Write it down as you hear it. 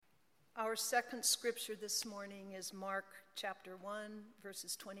Our second scripture this morning is Mark chapter 1,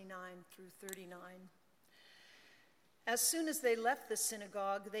 verses 29 through 39. As soon as they left the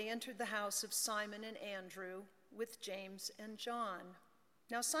synagogue, they entered the house of Simon and Andrew with James and John.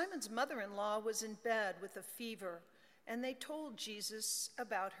 Now Simon's mother-in-law was in bed with a fever, and they told Jesus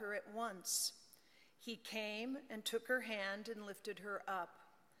about her at once. He came and took her hand and lifted her up.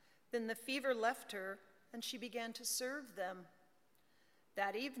 Then the fever left her, and she began to serve them.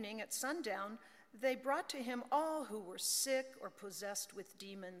 That evening at sundown, they brought to him all who were sick or possessed with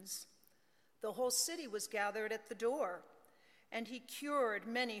demons. The whole city was gathered at the door, and he cured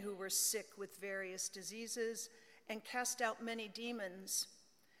many who were sick with various diseases and cast out many demons.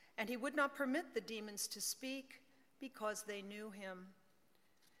 And he would not permit the demons to speak because they knew him.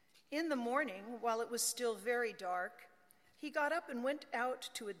 In the morning, while it was still very dark, he got up and went out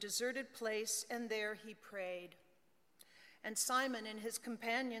to a deserted place, and there he prayed. And Simon and his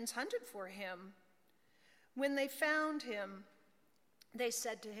companions hunted for him. When they found him, they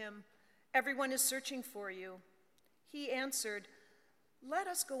said to him, "Everyone is searching for you." He answered, "Let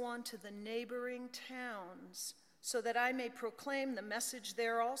us go on to the neighboring towns, so that I may proclaim the message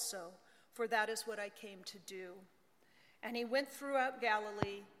there also, for that is what I came to do." And he went throughout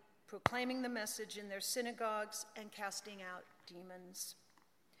Galilee, proclaiming the message in their synagogues and casting out demons.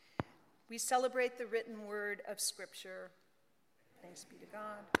 We celebrate the written word of Scripture. Thanks be to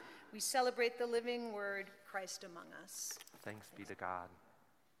God. We celebrate the living word, Christ among us. Thanks be to God.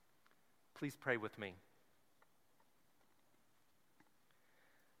 Please pray with me.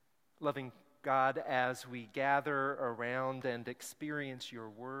 Loving God, as we gather around and experience your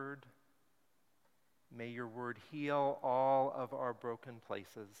word, may your word heal all of our broken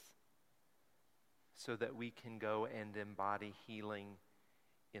places so that we can go and embody healing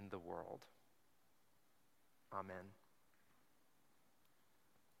in the world. Amen.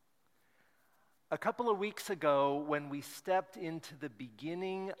 A couple of weeks ago, when we stepped into the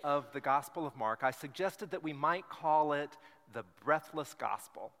beginning of the Gospel of Mark, I suggested that we might call it the breathless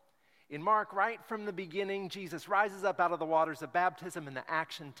gospel. In Mark, right from the beginning, Jesus rises up out of the waters of baptism and the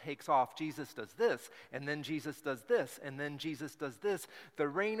action takes off. Jesus does this, and then Jesus does this, and then Jesus does this. The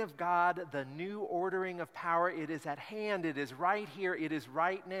reign of God, the new ordering of power, it is at hand. It is right here. It is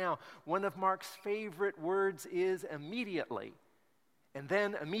right now. One of Mark's favorite words is immediately. And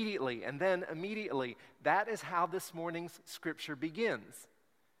then immediately, and then immediately. That is how this morning's scripture begins.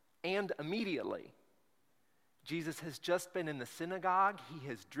 And immediately. Jesus has just been in the synagogue. He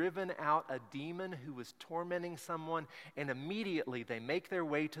has driven out a demon who was tormenting someone, and immediately they make their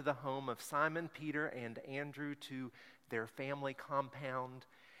way to the home of Simon, Peter, and Andrew, to their family compound.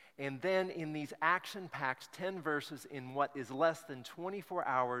 And then in these action-packed 10 verses in what is less than 24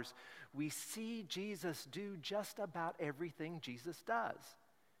 hours, we see Jesus do just about everything Jesus does.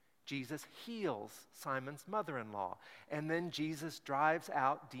 Jesus heals Simon's mother-in-law, and then Jesus drives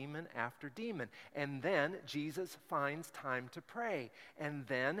out demon after demon, and then Jesus finds time to pray, and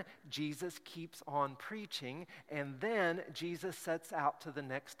then Jesus keeps on preaching, and then Jesus sets out to the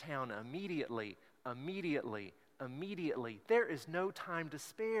next town immediately. There is no time to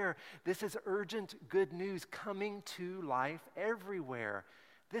spare. This is urgent good news coming to life everywhere.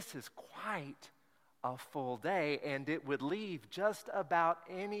 This is quite a full day, and it would leave just about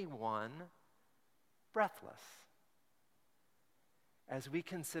anyone breathless. As we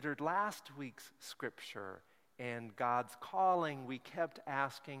considered last week's scripture and God's calling, we kept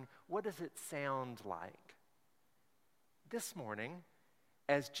asking, what does it sound like? This morning,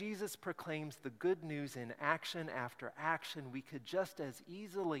 as Jesus proclaims the good news in action after action, we could just as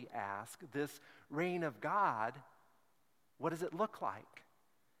easily ask, this reign of God, what does it look like?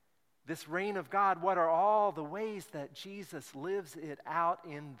 This reign of God, what are all the ways that Jesus lives it out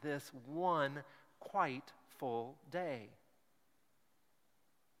in this one quite full day?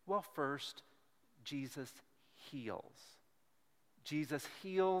 Well, first, Jesus heals. Jesus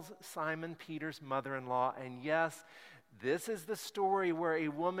heals Simon Peter's mother-in-law, and yes, this is the story where a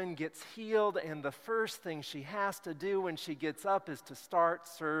woman gets healed, and the first thing she has to do when she gets up is to start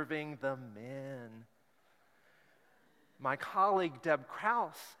serving the men. My colleague, Deb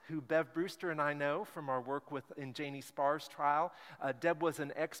Krause, who Bev Brewster and I know from our work in Janie Sparr's trial, Deb was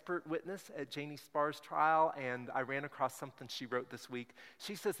an expert witness at Janie Sparr's trial, and I ran across something she wrote this week.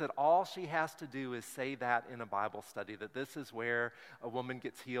 She says that all she has to do is say that in a Bible study, that this is where a woman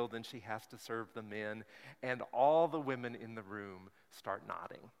gets healed and she has to serve the men, and all the women in the room start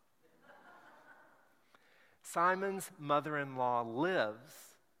nodding. Simon's mother-in-law lives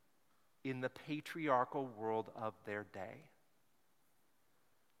in the patriarchal world of their day.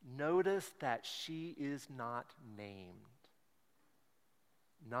 Notice that she is not named.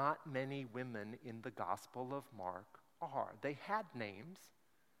 not many women in the Gospel of Mark are. They had names.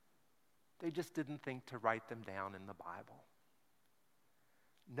 They just didn't think to write them down in the Bible.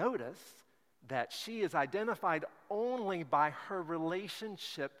 Notice that she is identified only by her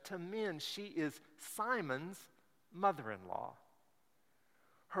relationship to men. She is Simon's mother-in-law.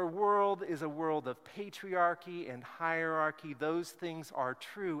 Her world is a world of patriarchy and hierarchy. Those things are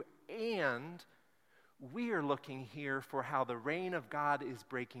true, and we are looking here for how the reign of God is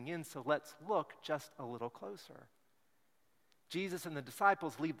breaking in, so let's look just a little closer. Jesus and the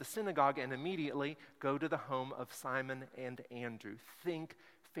disciples leave the synagogue and immediately go to the home of Simon and Andrew. Think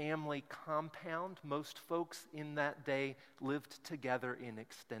family compound. Most folks in that day lived together in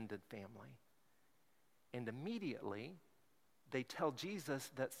extended family. And immediately, they tell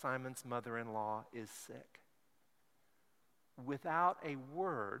Jesus that Simon's mother-in-law is sick. Without a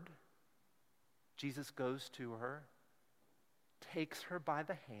word, Jesus goes to her, takes her by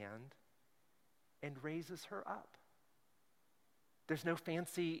the hand, and raises her up. There's no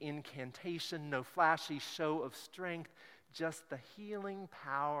fancy incantation, no flashy show of strength, just the healing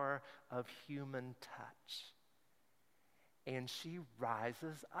power of human touch. And she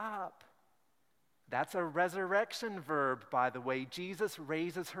rises up. That's a resurrection verb, by the way. Jesus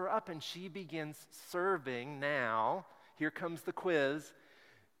raises her up and she begins serving now. Here comes the quiz.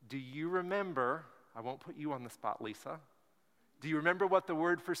 Do you remember, I won't put you on the spot, Lisa. Do you remember what the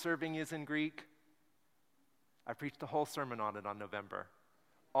word for serving is in Greek? I preached a whole sermon on it on November.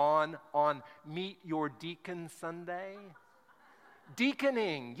 On Meet Your Deacon Sunday.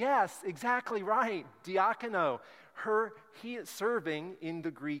 Deaconing, yes, exactly right. Diakono. Serving in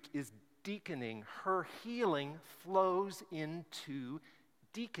the Greek is deaconing. Her healing flows into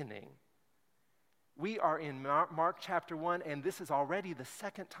deaconing. We are in Mark chapter 1, and this is already the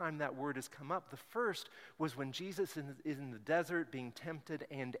second time that word has come up. The first was when Jesus is in the desert being tempted,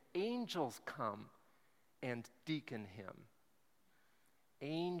 and angels come and deacon him.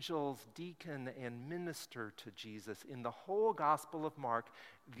 Angels deacon and minister to Jesus. In the whole Gospel of Mark,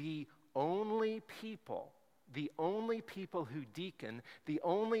 the only people who deacon, the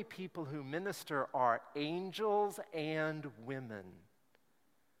only people who minister are angels and women.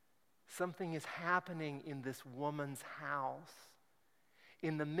 Something is happening in this woman's house.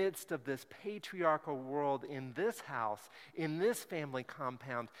 In the midst of this patriarchal world, in this house, in this family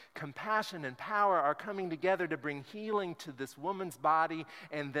compound, compassion and power are coming together to bring healing to this woman's body,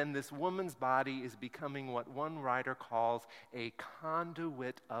 and then this woman's body is becoming what one writer calls a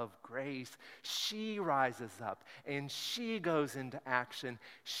conduit of grace. She rises up and she goes into action.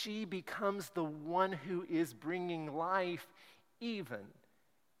 She becomes the one who is bringing life even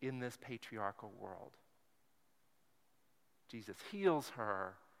in this patriarchal world. Jesus heals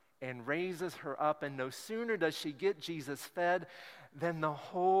her and raises her up, and no sooner does she get Jesus fed than the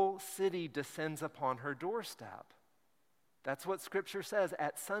whole city descends upon her doorstep. That's what Scripture says.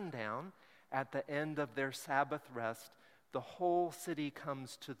 At sundown, at the end of their Sabbath rest, the whole city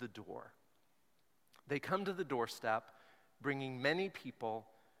comes to the door. They come to the doorstep, bringing many people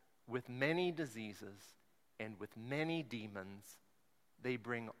with many diseases and with many demons. They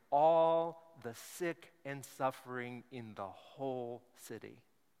bring all the sick and suffering in the whole city.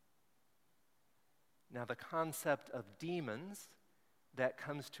 Now, the concept of demons that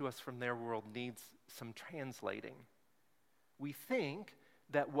comes to us from their world needs some translating. We think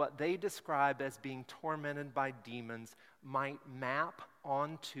that what they describe as being tormented by demons might map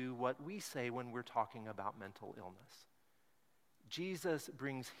onto what we say when we're talking about mental illness. Jesus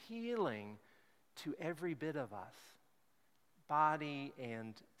brings healing to every bit of us. Body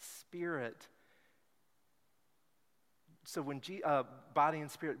and spirit. So when body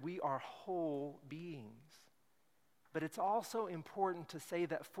and spirit, we are whole beings. But it's also important to say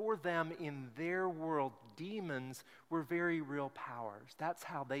that for them in their world, demons were very real powers. That's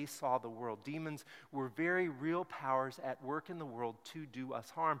how they saw the world. Demons were very real powers at work in the world to do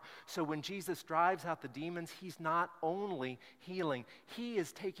us harm. So when Jesus drives out the demons, he's not only healing, he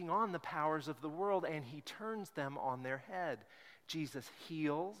is taking on the powers of the world and he turns them on their head. Jesus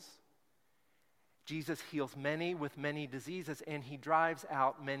heals many with many diseases, and he drives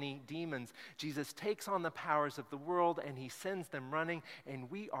out many demons. Jesus takes on the powers of the world, and he sends them running,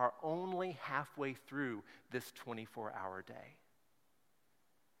 and we are only halfway through this 24-hour day.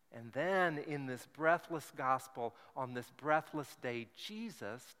 And then in this breathless gospel, on this breathless day,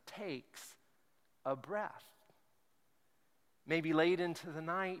 Jesus takes a breath. Maybe late into the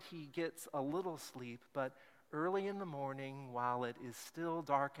night, he gets a little sleep, but early in the morning, while it is still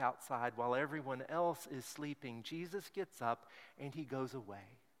dark outside, while everyone else is sleeping, Jesus gets up and he goes away.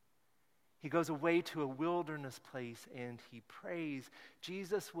 He goes away to a wilderness place and he prays.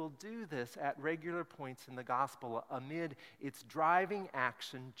 Jesus will do this at regular points in the gospel. Amid its driving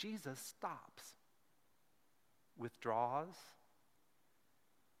action, Jesus stops, withdraws,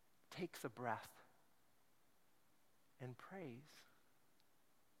 takes a breath, and prays.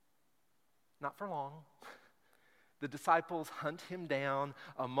 Not for long. The disciples hunt him down.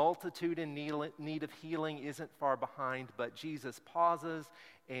 A multitude in need of healing isn't far behind, but Jesus pauses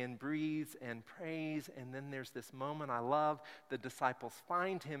and breathes and prays. And then there's this moment I love. The disciples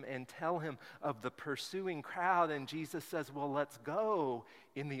find him and tell him of the pursuing crowd, and Jesus says, well, let's go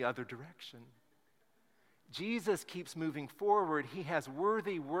in the other direction. Jesus keeps moving forward. He has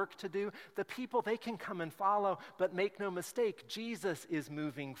worthy work to do. The people, they can come and follow, but make no mistake, Jesus is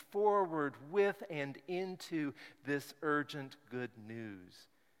moving forward with and into this urgent good news.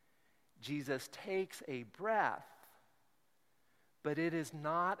 Jesus takes a breath, but it is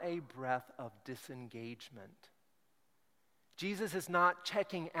not a breath of disengagement. Jesus is not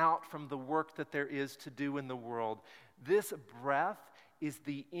checking out from the work that there is to do in the world. This breath is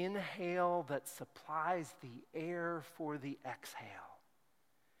the inhale that supplies the air for the exhale.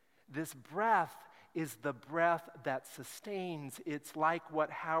 This breath is the breath that sustains. It's like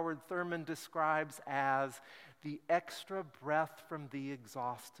what Howard Thurman describes as the extra breath from the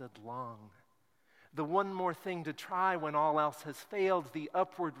exhausted lung. The one more thing to try when all else has failed, the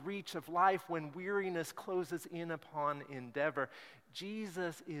upward reach of life when weariness closes in upon endeavor.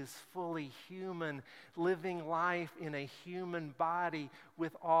 Jesus is fully human, living life in a human body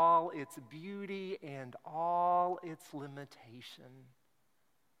with all its beauty and all its limitation,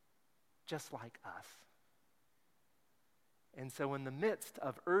 just like us. And so in the midst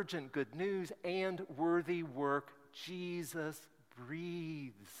of urgent good news and worthy work, Jesus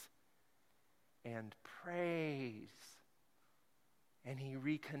breathes and prays. And he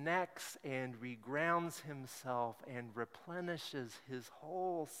reconnects and regrounds himself and replenishes his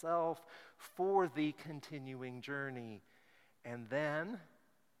whole self for the continuing journey. And then,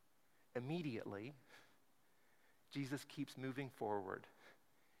 immediately, Jesus keeps moving forward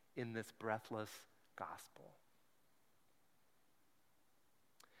in this breathless gospel.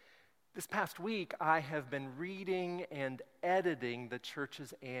 This past week, I have been reading and editing the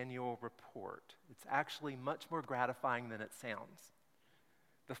church's annual report. It's actually much more gratifying than it sounds.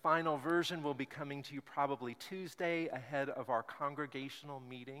 The final version will be coming to you probably Tuesday ahead of our congregational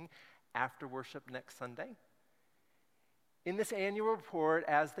meeting after worship next Sunday. In this annual report,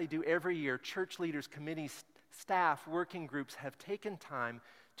 as they do every year, church leaders, committees, staff, working groups have taken time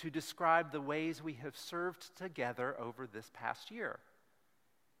to describe the ways we have served together over this past year.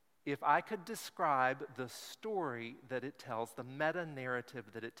 If I could describe the story that it tells, the meta-narrative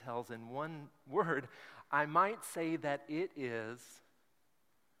that it tells in one word, I might say that it is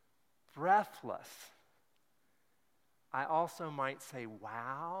breathless. I also might say,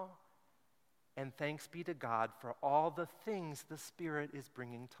 wow, and thanks be to God for all the things the Spirit is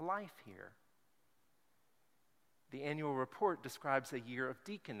bringing to life here. The annual report describes a year of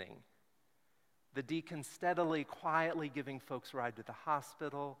deaconing. The deacons steadily, quietly giving folks a ride to the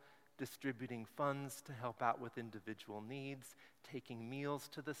hospital, distributing funds to help out with individual needs, taking meals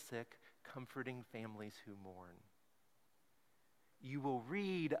to the sick, comforting families who mourn. You will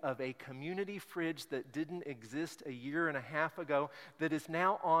read of a community fridge that didn't exist a year and a half ago that is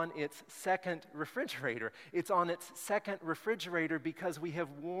now on its second refrigerator. It's on its second refrigerator because we have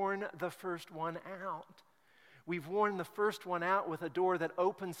worn the first one out. We've worn the first one out with a door that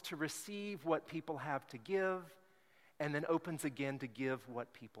opens to receive what people have to give and then opens again to give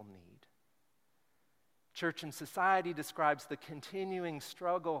what people need. Church and society describes the continuing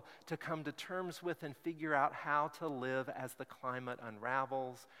struggle to come to terms with and figure out how to live as the climate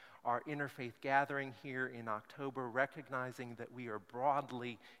unravels. Our interfaith gathering here in October, recognizing that we are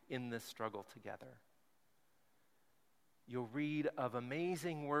broadly in this struggle together. You'll read of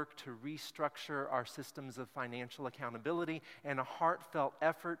amazing work to restructure our systems of financial accountability and a heartfelt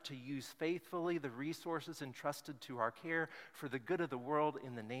effort to use faithfully the resources entrusted to our care for the good of the world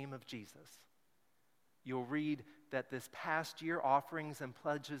in the name of Jesus. You'll read that this past year, offerings and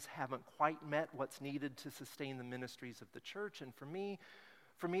pledges haven't quite met what's needed to sustain the ministries of the church. And for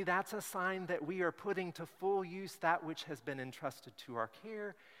me, that's a sign that we are putting to full use that which has been entrusted to our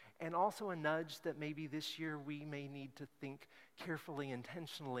care, and also a nudge that maybe this year we may need to think carefully,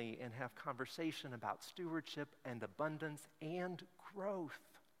 intentionally, and have conversation about stewardship and abundance and growth.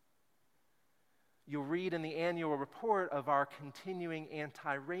 You'll read in the annual report of our continuing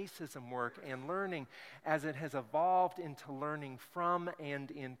anti-racism work and learning as it has evolved into learning from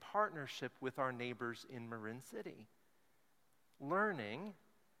and in partnership with our neighbors in Marin City. Learning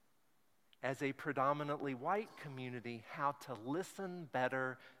as a predominantly white community, how to listen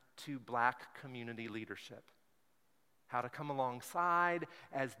better to Black community leadership, how to come alongside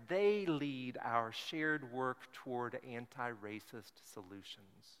as they lead our shared work toward anti-racist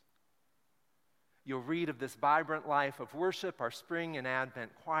solutions. You'll read of this vibrant life of worship, our spring and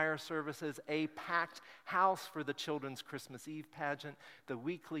Advent choir services, a packed house for the children's Christmas Eve pageant, the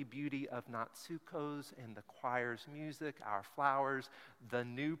weekly beauty of Natsuko's and the choir's music, our flowers, the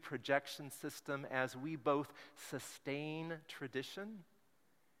new projection system as we both sustain tradition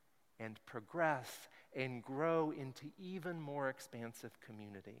and progress and grow into even more expansive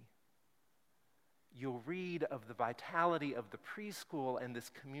community. You'll read of the vitality of the preschool and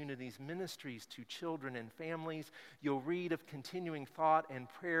this community's ministries to children and families. You'll read of continuing thought and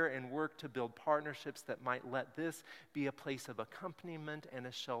prayer and work to build partnerships that might let this be a place of accompaniment and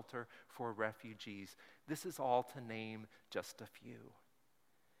a shelter for refugees. This is all to name just a few.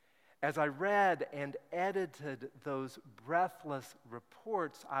 As I read and edited those breathless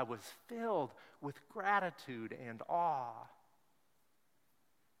reports, I was filled with gratitude and awe.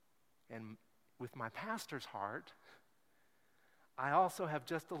 And with my pastor's heart, I also have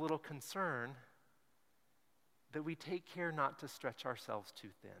just a little concern that we take care not to stretch ourselves too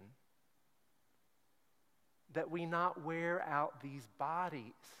thin, that we not wear out these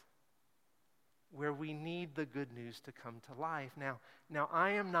bodies where we need the good news to come to life. Now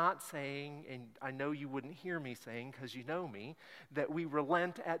I am not saying, and I know you wouldn't hear me saying because you know me, that we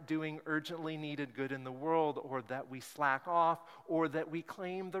relent at doing urgently needed good in the world, or that we slack off, or that we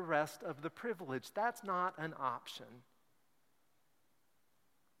claim the rest of the privilege. That's not an option.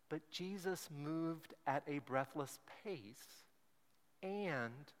 But Jesus moved at a breathless pace,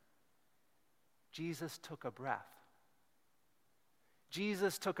 and Jesus took a breath.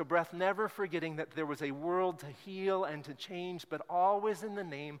 Jesus took a breath, never forgetting that there was a world to heal and to change, but always in the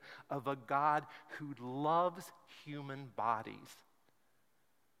name of a God who loves human bodies,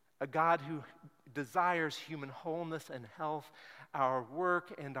 a God who desires human wholeness and health. Our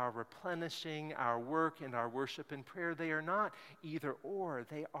work and our replenishing, our work and our worship and prayer, they are not either or,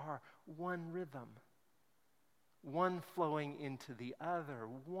 they are one rhythm, one flowing into the other,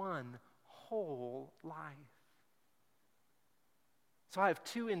 one whole life. So I have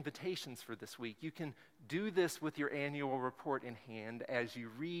two invitations for this week. You can do this with your annual report in hand as you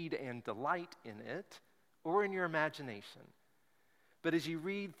read and delight in it, or in your imagination. But as you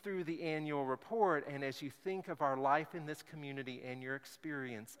read through the annual report and as you think of our life in this community and your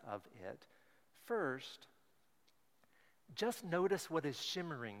experience of it, first, just notice what is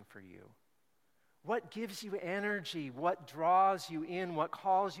shimmering for you. What gives you energy? What draws you in? What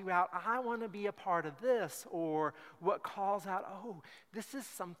calls you out? I want to be a part of this. Or what calls out, oh, this is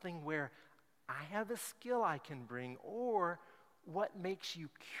something where I have a skill I can bring. Or what makes you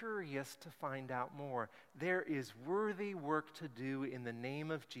curious to find out more? There is worthy work to do in the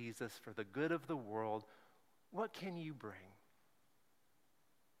name of Jesus for the good of the world. What can you bring?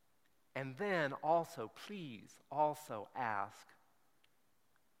 And then also, please also ask,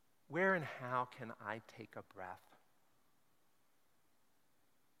 where and how can I take a breath?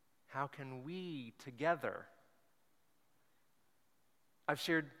 How can we together? I've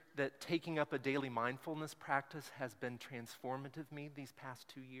shared that taking up a daily mindfulness practice has been transformative to me these past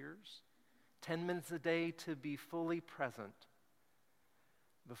 2 years. 10 minutes a day to be fully present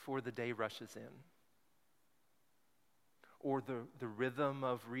before the day rushes in. Or the rhythm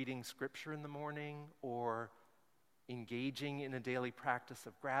of reading scripture in the morning, or engaging in a daily practice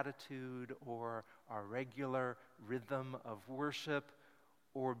of gratitude, or our regular rhythm of worship,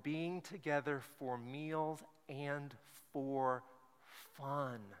 or being together for meals and for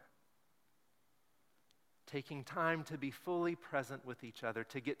fun. Taking time to be fully present with each other,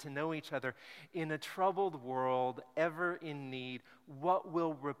 to get to know each other in a troubled world, ever in need. What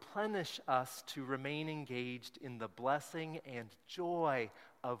will replenish us to remain engaged in the blessing and joy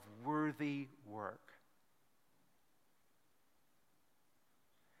of worthy work?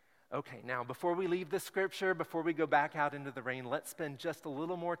 Okay, now before we leave the scripture, before we go back out into the rain, let's spend just a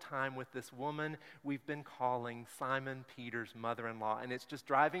little more time with this woman we've been calling Simon Peter's mother-in-law. And it's just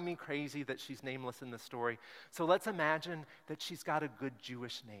driving me crazy that she's nameless in the story. So let's imagine that she's got a good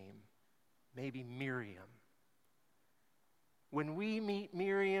Jewish name, maybe Miriam. When we meet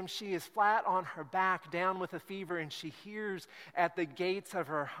Miriam, she is flat on her back, down with a fever, and she hears at the gates of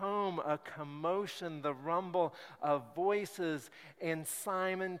her home a commotion, the rumble of voices, and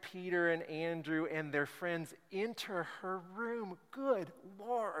Simon, Peter, and Andrew and their friends enter her room. Good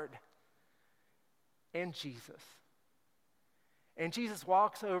Lord! And Jesus. And Jesus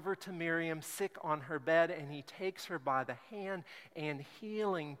walks over to Miriam, sick on her bed, and he takes her by the hand, and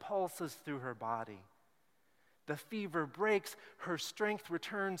healing pulses through her body. The fever breaks, her strength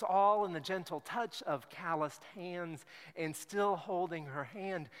returns, all in the gentle touch of calloused hands. And still holding her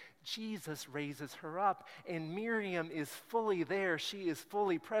hand, Jesus raises her up, and Miriam is fully there. She is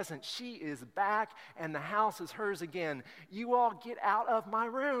fully present. She is back, and the house is hers again. You all get out of my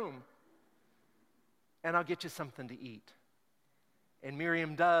room, and I'll get you something to eat. And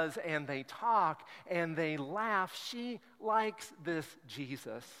Miriam does, and they talk, and they laugh. She likes this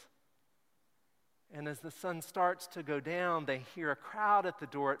Jesus. And as the sun starts to go down, they hear a crowd at the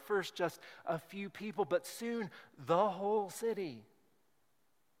door. At first, just a few people, but soon the whole city.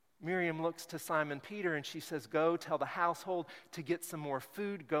 Miriam looks to Simon Peter and she says, "Go tell the household to get some more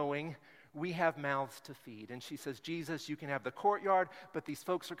food going. We have mouths to feed." And she says, "Jesus, you can have the courtyard, but these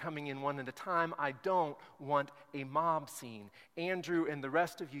folks are coming in one at a time. I don't want a mob scene. Andrew and the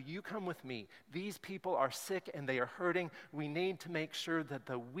rest of you, you come with me. These people are sick and they are hurting. We need to make sure that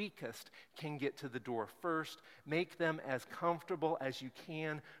the weakest can get to the door first. Make them as comfortable as you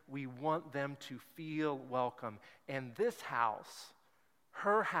can. We want them to feel welcome." And this house,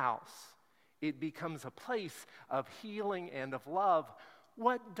 her house, it becomes a place of healing and of love.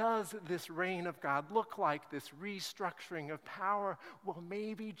 What does this reign of God look like, this restructuring of power? Well,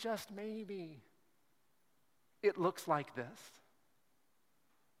 maybe, just maybe, it looks like this.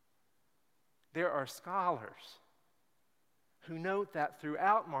 There are scholars who note that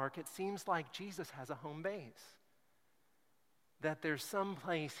throughout Mark, it seems like Jesus has a home base, that there's some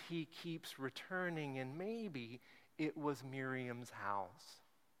place he keeps returning, and maybe it was Miriam's house.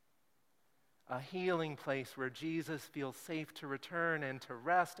 A healing place where Jesus feels safe to return and to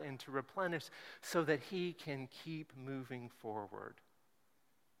rest and to replenish so that he can keep moving forward.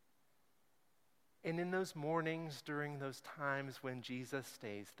 And in those mornings, during those times when Jesus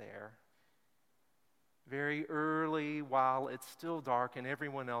stays there, very early while it's still dark and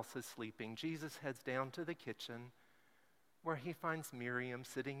everyone else is sleeping, Jesus heads down to the kitchen where he finds Miriam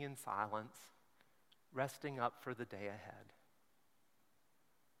sitting in silence, resting up for the day ahead.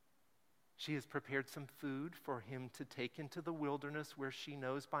 She has prepared some food for him to take into the wilderness where she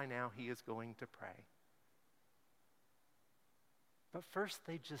knows by now he is going to pray. But first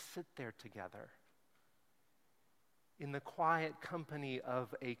they just sit there together in the quiet company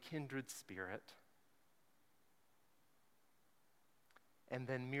of a kindred spirit. And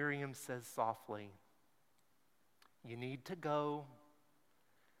then Miriam says softly, "You need to go.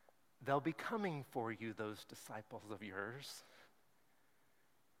 They'll be coming for you, those disciples of yours."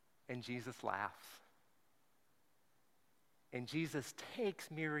 And Jesus laughs. And Jesus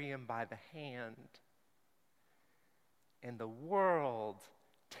takes Miriam by the hand, and the world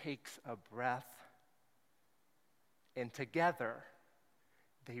takes a breath, and together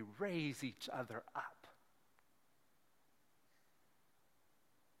they raise each other up.